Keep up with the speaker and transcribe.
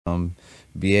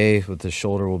BA with the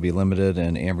shoulder will be limited,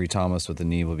 and Ambry Thomas with the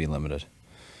knee will be limited.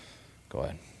 Go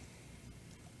ahead.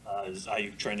 Are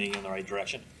you trending in the right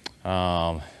direction?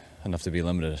 Enough to be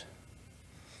limited.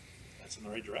 That's in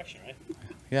the right direction, right?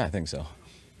 Yeah, I think so.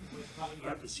 What do you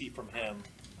have to see from him?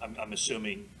 I'm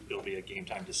assuming it'll be a game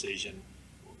time decision.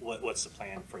 What's the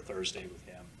plan for Thursday with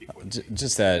him?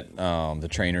 Just that the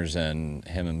trainers and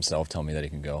him himself tell me that he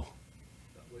can go.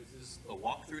 Was this a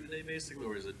walkthrough today, basically,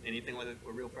 or is it anything like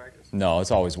a real practice? No,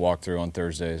 it's always walkthrough on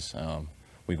Thursdays.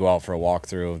 We go out for a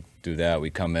walkthrough, do that. We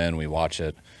come in, we watch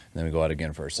it, and then we go out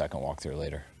again for a second walkthrough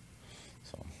later.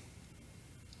 So.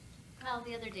 Kyle,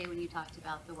 the other day when you talked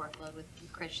about the workload with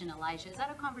Christian Elijah, is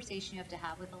that a conversation you have to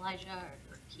have with Elijah,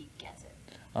 or he gets it?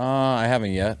 I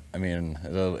haven't yet. I mean,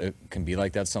 it can be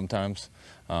like that sometimes.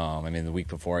 I mean, the week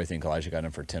before, I think Elijah got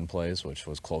in for 10 plays, which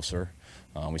was closer.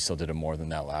 We still did it more than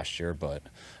that last year, but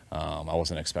I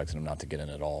wasn't expecting him not to get in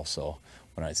at all. So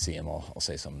when I see him, I'll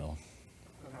say something to him.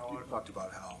 You talked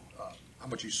about how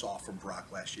much you saw from Brock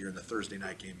last year in the Thursday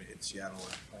night game in Seattle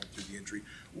through the injury.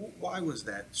 Why was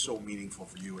that so meaningful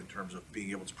for you in terms of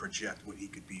being able to project what he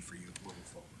could be for you moving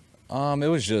forward? It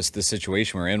was just the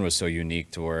situation we were in was so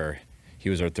unique to where he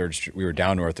was we were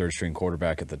down to our third string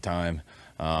quarterback at the time.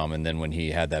 And then when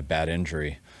he had that bad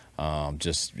injury,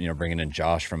 just, bringing in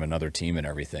Josh from another team and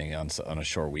everything on a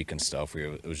short week and stuff,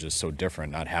 it was just so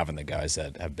different not having the guys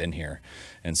that have been here.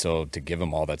 And so to give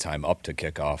him all that time up to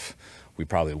kickoff, we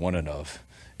probably wouldn't have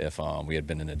if we had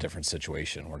been in a different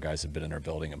situation where guys had been in our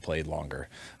building and played longer.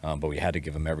 But we had to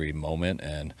give him every moment,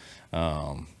 and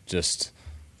just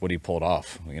what he pulled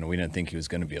off. We didn't think he was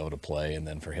going to be able to play, and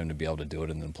then for him to be able to do it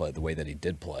and then play the way that he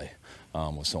did play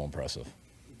was so impressive.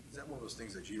 Is that one of those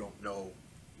things that you don't know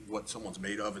what someone's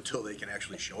made of until they can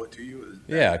actually show it to you?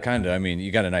 Yeah, kind of. I mean,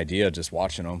 you got an idea just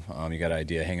watching them. You got an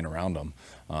idea hanging around them.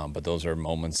 But those are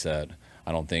moments that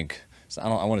I want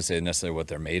to say necessarily what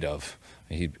they're made of.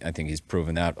 I think he's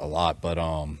proven that a lot. But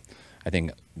I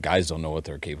think guys don't know what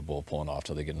they're capable of pulling off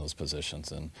till they get in those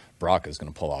positions. And Brock is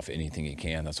going to pull off anything he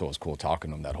can. That's what was cool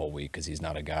talking to him that whole week, because he's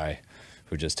not a guy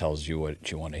who just tells you what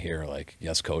you want to hear, like,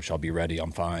 yes, coach, I'll be ready,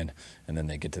 I'm fine. And then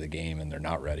they get to the game and they're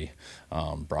not ready.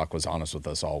 Brock was honest with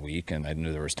us all week, and I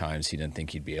knew there was times he didn't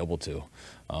think he'd be able to.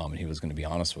 And he was going to be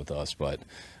honest with us. But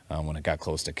when it got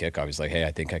close to kickoff, he's like, hey,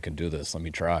 I think I can do this. Let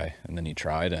me try. And then he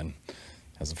tried, and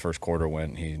as the first quarter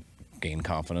went, he gained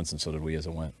confidence, and so did we as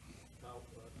it went.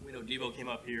 We know Debo came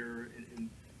up here in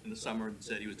the summer and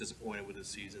said he was disappointed with his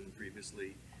season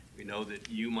previously. We know that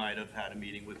you might have had a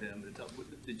meeting with him.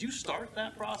 Did you start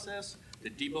that process?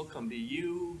 Did Debo come to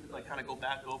you, kind of go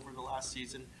back over the last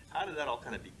season? How did that all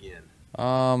kind of begin?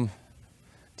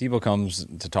 Debo comes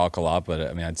to talk a lot,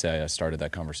 but I'd say I started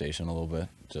that conversation a little bit.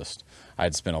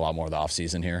 I'd spent a lot more of the off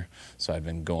season here, so I'd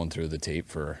been going through the tape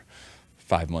for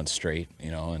 5 months straight,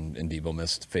 and Debo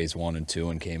missed phase 1 and 2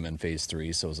 and came in phase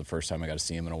 3, so it was the first time I got to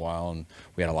see him in a while, and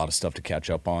we had a lot of stuff to catch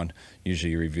up on.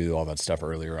 Usually you review all that stuff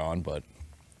earlier on, but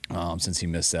since he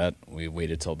missed that, we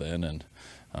waited till then, and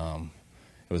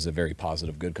it was a very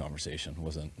positive, good conversation. It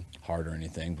wasn't hard or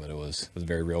anything, but it was a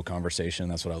very real conversation.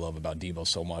 That's what I love about Debo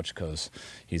so much, because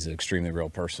he's an extremely real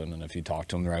person, and if you talk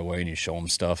to him the right way and you show him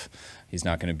stuff, he's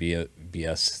not going to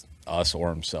BS us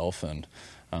or himself, and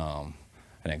I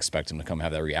didn't expect him to come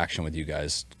have that reaction with you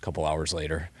guys a couple hours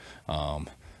later,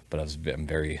 but I'm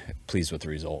very pleased with the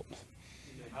result.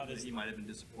 He might have been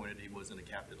disappointed he wasn't a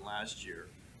captain last year,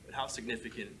 but how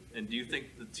significant, and do you think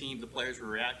the players were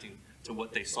reacting to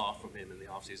what they saw from him in the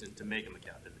offseason to make him a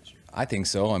captain this year? I think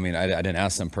so. I didn't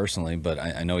ask them personally, but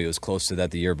I know he was close to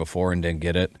that the year before and didn't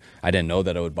get it. I didn't know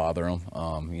that it would bother him.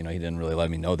 He didn't really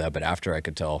let me know that, but after I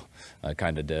could tell, I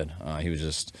kind of did. He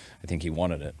was I think he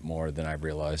wanted it more than I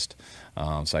realized.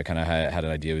 So I kind of had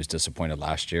an idea he was disappointed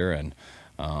last year, and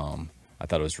I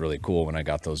thought it was really cool when I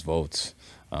got those votes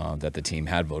that the team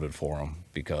had voted for him,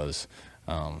 because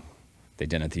they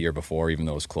didn't the year before, even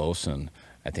though it was close, and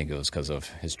I think it was because of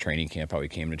his training camp, how he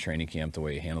came to training camp, the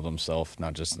way he handled himself,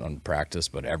 not just on practice,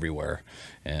 but everywhere.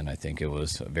 And I think it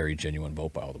was a very genuine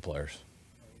vote by all the players.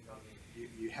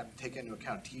 You had to take into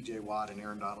account T.J. Watt and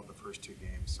Aaron Donald the first 2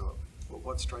 games. So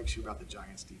what strikes you about the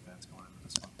Giants' defense going into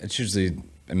this one? It's usually,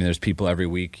 there's people every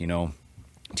week,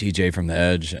 T.J. from the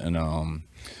edge and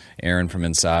Aaron from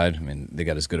inside. They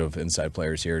got as good of inside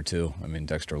players here too.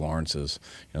 Dexter Lawrence is,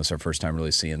 it's our first time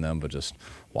really seeing them, but just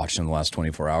watching him the last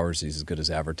 24 hours, he's as good as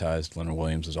advertised. Leonard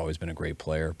Williams has always been a great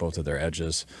player. Both of their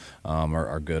edges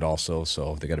are good also.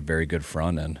 So they got a very good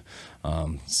front, and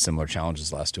similar challenges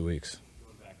the last 2 weeks.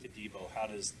 Going back to Debo, how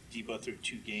does Debo through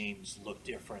 2 games look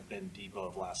different than Debo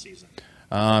of last season?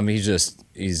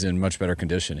 He's in much better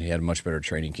condition. He had a much better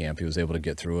training camp. He was able to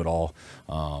get through it all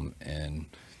and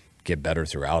get better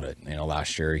throughout it.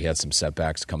 Last year he had some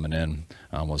setbacks coming in,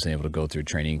 wasn't able to go through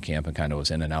training camp and kind of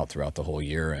was in and out throughout the whole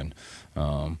year. And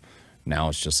now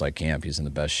it's just like camp. He's in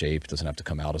the best shape. Doesn't have to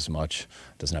come out as much.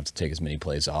 Doesn't have to take as many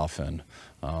plays off, and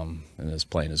is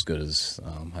playing as good as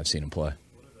I've seen him play.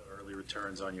 What are the early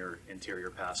returns on your interior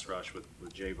pass rush with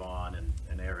Javon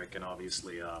and Eric and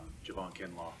obviously Javon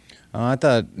Kinlaw? I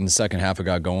thought in the second half it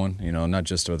got going, not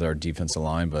just with our defensive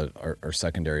line, but our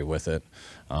secondary with it.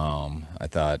 I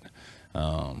thought,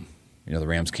 the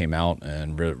Rams came out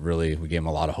and really we gave them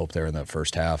a lot of hope there in that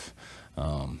first half.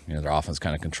 Their offense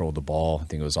kind of controlled the ball. I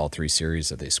think it was all 3 series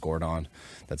that they scored on.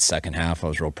 That second half, I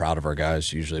was real proud of our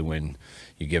guys. Usually when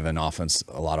you give an offense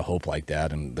a lot of hope like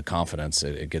that and the confidence,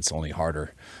 it gets only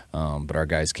harder. But our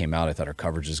guys came out. I thought our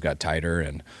coverages got tighter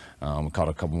and caught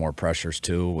a couple more pressures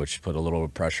too, which put a little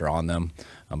pressure on them.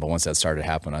 But once that started to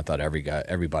happen, I thought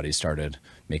everybody started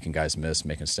making guys miss,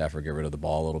 making Stafford get rid of the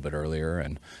ball a little bit earlier,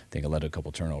 and I think it led to a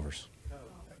couple turnovers.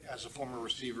 As a former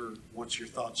receiver, what's your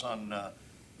thoughts on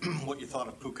what you thought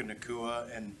of Puka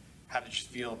Nacua, and how did you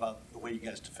feel about the way you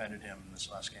guys defended him in this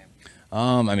last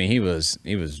game? He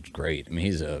was great.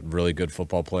 He's a really good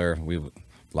football player. We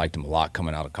liked him a lot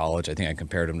coming out of college. I think I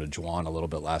compared him to Juwan a little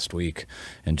bit last week,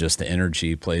 and just the energy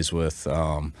he plays with,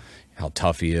 how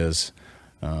tough he is.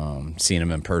 Seeing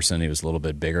him in person, he was a little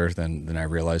bit bigger than I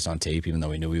realized on tape, even though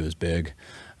we knew he was big.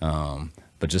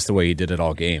 But just the way he did it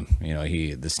all game,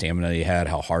 the stamina he had,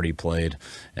 how hard he played,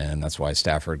 and that's why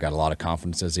Stafford got a lot of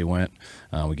confidence as he went.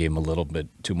 We gave him a little bit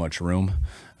too much room.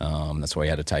 That's why he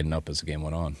had to tighten up as the game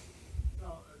went on.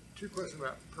 2 questions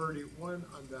about Purdy. One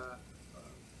on the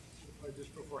play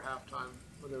just before halftime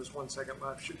when there was 1 second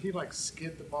left. Should he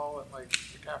skid the ball at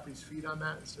McCaffrey's feet on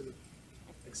that instead of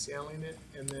sailing it?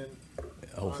 And then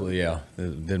hopefully, yeah,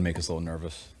 it did make us a little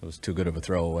nervous. It was too good of a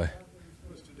throwaway.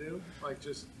 What was supposed to do?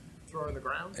 Just throw it on the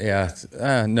ground?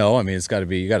 Yeah, no. It's got to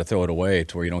be. You got to throw it away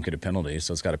to where you don't get a penalty.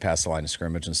 So it's got to pass the line of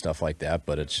scrimmage and stuff like that.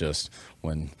 But it's just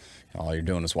when all you're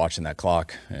doing is watching that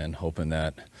clock and hoping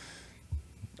that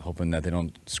they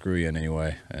don't screw you in any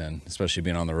way. And especially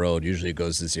being on the road, usually it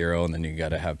goes to 0, and then you got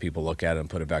to have people look at it and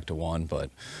put it back to 1. But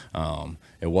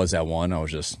it was at 1. I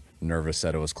was just nervous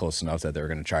that it was close enough that they were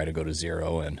going to try to go to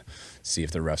 0 and see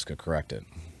if the refs could correct it.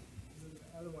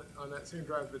 The other one on that same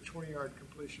drive, the 20-yard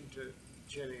completion to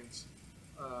Jennings,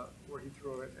 where he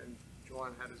threw it and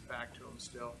Juwan had his back to him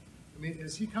still.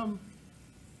 Has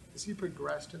he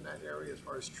progressed in that area as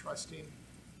far as trusting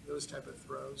those type of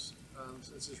throws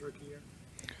since his rookie year?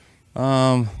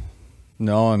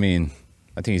 No, I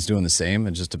think he's doing the same.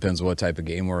 It just depends what type of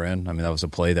game we're in. That was a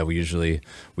play that we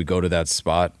go to that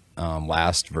spot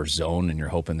last versus zone, and you're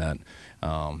hoping that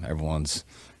everyone's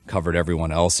covered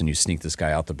everyone else and you sneak this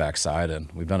guy out the backside, and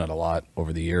we've done it a lot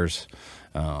over the years.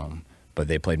 But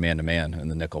they played man-to-man,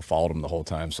 and the nickel followed him the whole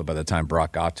time. So by the time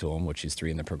Brock got to him, which he's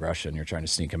 3 in the progression, you're trying to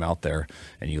sneak him out there,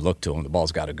 and you look to him, the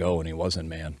ball's got to go, and he wasn't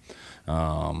man.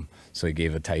 So he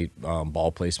gave a tight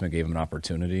ball placement, gave him an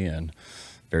opportunity, and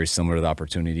very similar to the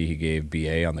opportunity he gave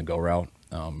B.A. on the go route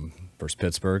versus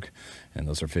Pittsburgh. And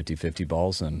those are 50-50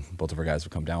 balls, and both of our guys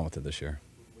have come down with it this year.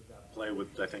 With that play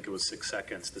with, I think it was 6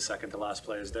 seconds, the second to last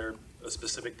play, is there a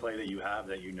specific play that you have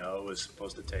that is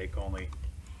supposed to take only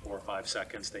 4 or 5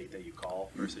 seconds that you call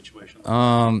for a situation?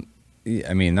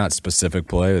 Not specific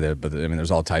play, but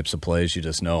there's all types of plays. You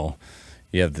just know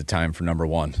you have the time for number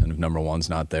 1, and if number 1's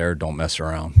not there, don't mess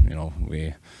around.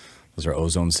 Those are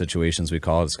ozone situations we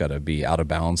call it. It's got to be out of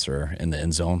bounds or in the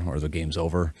end zone, or the game's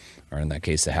over, or in that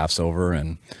case, the half's over.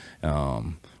 And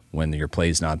when your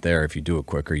play's not there, if you do it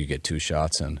quicker, you get 2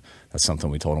 shots, and that's something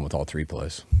we told him with all 3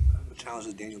 plays. What challenge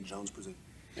does Daniel Jones present?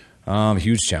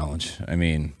 Huge challenge.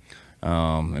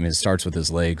 It starts with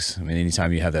his legs.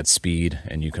 Anytime you have that speed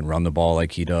and you can run the ball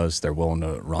like he does, they're willing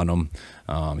to run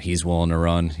him. He's willing to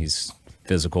run. He's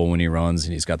physical when he runs,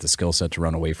 and he's got the skill set to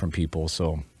run away from people.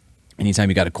 So anytime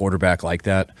you got a quarterback like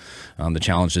that, the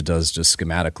challenge it does just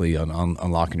schematically on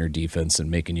unlocking your defense and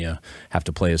making you have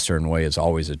to play a certain way is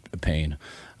always a pain.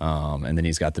 And then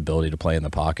he's got the ability to play in the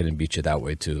pocket and beat you that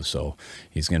way too. So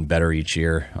he's getting better each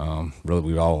year.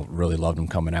 We all really loved him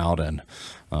coming out, and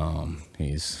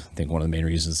he's, I think, one of the main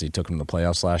reasons he took him to the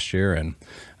playoffs last year, and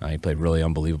he played really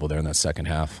unbelievable there in that second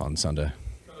half on Sunday.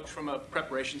 Coach, from a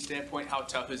preparation standpoint, how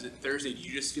tough is it Thursday? Do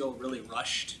you just feel really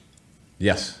rushed?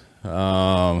 Yes.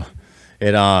 You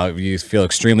feel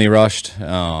extremely rushed.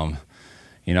 I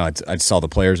saw the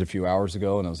players a few hours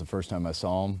ago, and it was the first time I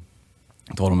saw them.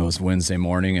 I told them it was Wednesday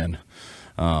morning, and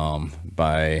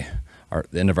by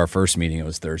the end of our first meeting, it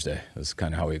was Thursday. That's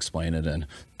kind of how we explained it. And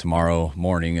tomorrow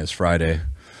morning is Friday,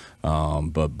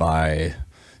 but by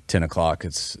 10 o'clock,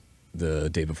 it's the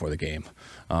day before the game.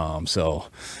 So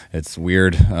it's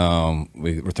weird.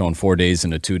 We're throwing 4 days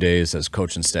into 2 days. As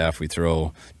coach and staff, we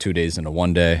throw 2 days into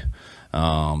 1 day.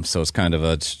 So it's kind of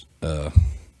a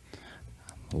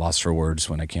loss for words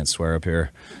when I can't swear up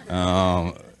here.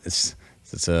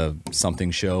 It's a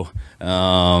something show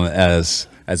as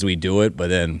we do it, but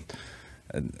then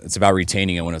it's about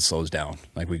retaining it when it slows down.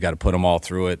 Like, we got to put them all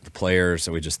through it, the players,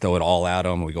 so we just throw it all at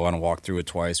them. We go out and walk through it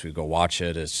twice. We go watch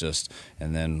it. It's just,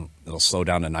 and then it'll slow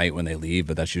down tonight when they leave,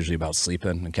 but that's usually about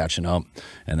sleeping and catching up.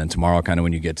 And then tomorrow, kind of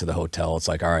when you get to the hotel, it's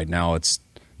like, all right, now it's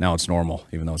normal,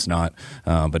 even though it's not.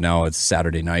 But now it's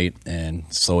Saturday night, and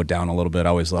slow it down a little bit. I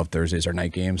always love Thursdays or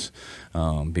night games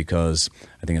because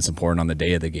I think it's important on the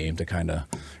day of the game to kind of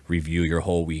review your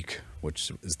whole week,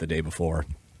 which is the day before,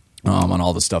 on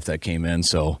all the stuff that came in,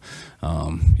 so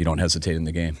you don't hesitate in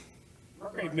the game.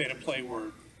 Hargrave made a play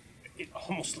where it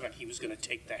almost looked like he was going to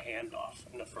take the hand off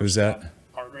in the first Who's that? half.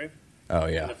 Hargrave? Oh,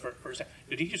 yeah. In the first half.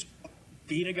 Did he just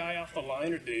beat a guy off the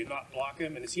line, or did he not block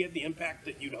him? And has he had the impact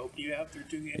that you'd hope you have through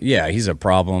 2 games? Yeah, he's a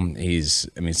problem.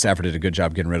 Stafford did a good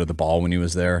job getting rid of the ball when he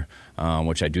was there,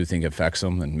 which I do think affects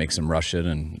him and makes him rush it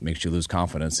and makes you lose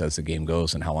confidence as the game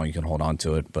goes and how long you can hold on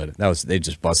to it. But they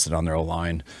just busted on their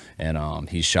O-line, and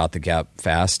he shot the gap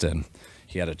fast, and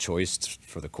he had a choice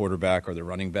for the quarterback or the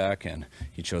running back, and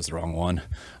he chose the wrong one.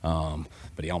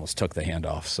 But he almost took the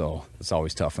handoff, so it's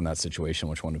always tough in that situation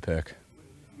which one to pick.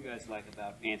 What do you guys like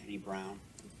about Anthony Brown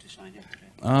to sign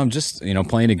yesterday? Just,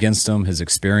 playing against him, his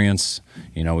experience.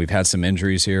 We've had some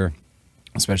injuries here,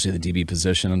 especially the DB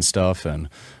position and stuff, and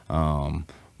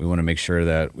we want to make sure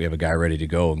that we have a guy ready to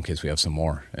go in case we have some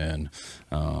more. And,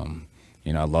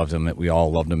 I loved him. We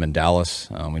all loved him in Dallas.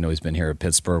 We know he's been here at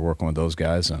Pittsburgh working with those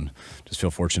guys, and just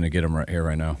feel fortunate to get him right here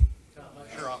right now.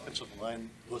 How's your offensive line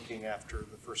looking after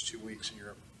the first 2 weeks, in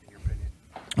your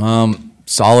opinion?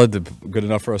 Solid, good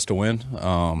enough for us to win.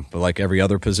 But like every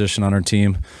other position on our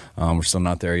team, we're still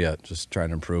not there yet. Just trying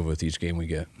to improve with each game we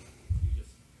get. You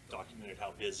just documented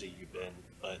how busy you've been,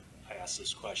 but I asked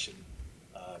this question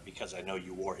because I know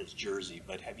you wore his jersey.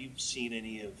 But have you seen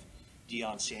any of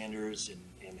Deion Sanders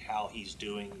and how he's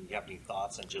doing? Do you have any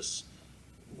thoughts on just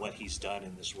what he's done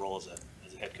in this role as a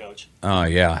head coach?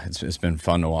 Yeah, it's been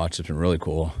fun to watch. It's been really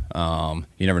cool.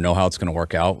 You never know how it's going to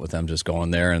work out with them just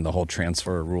going there and the whole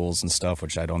transfer rules and stuff,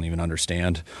 which I don't even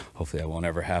understand. Hopefully I won't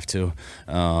ever have to.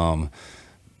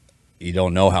 You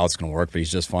don't know how it's going to work, but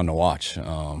he's just fun to watch.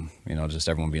 Just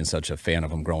everyone being such a fan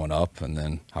of him growing up, and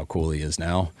then how cool he is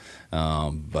now.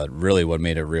 But really what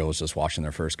made it real was just watching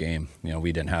their first game.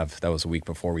 We didn't have – that was a week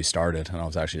before we started, and I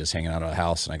was actually just hanging out at a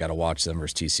house, and I got to watch them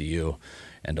versus TCU.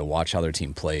 And to watch how their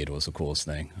team played was the coolest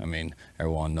thing.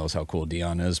 Everyone knows how cool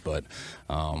Deion is, but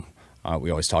we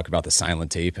always talk about the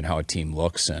silent tape and how a team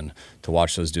looks, and to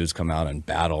watch those dudes come out and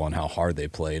battle and how hard they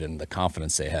played and the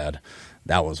confidence they had,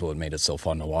 that was what made it so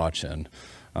fun to watch. And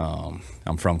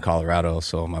I'm from Colorado,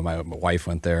 so my wife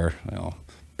went there.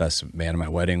 Best man at my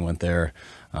wedding went there.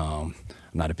 I'm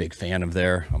not a big fan of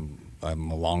there.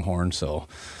 I'm a Longhorn,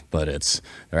 but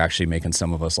they're actually making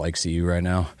some of us like CU right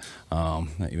now.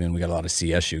 Even we got a lot of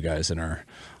CSU guys in our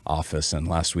office, and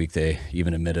last week they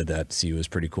even admitted that CU is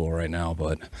pretty cool right now.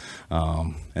 But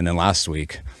and then last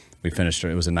week we finished.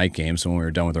 It was a night game, so when we were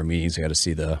done with our meetings, we got to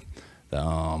see the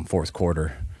fourth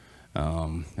quarter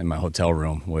in my hotel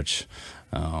room, which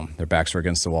their backs were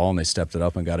against the wall, and they stepped it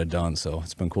up and got it done. So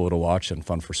it's been cool to watch and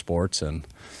fun for sports, and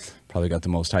probably got the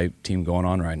most hype team going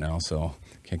on right now. So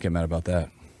can't get mad about that.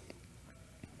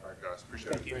 All right, guys.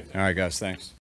 Appreciate it. All right, guys. Thanks.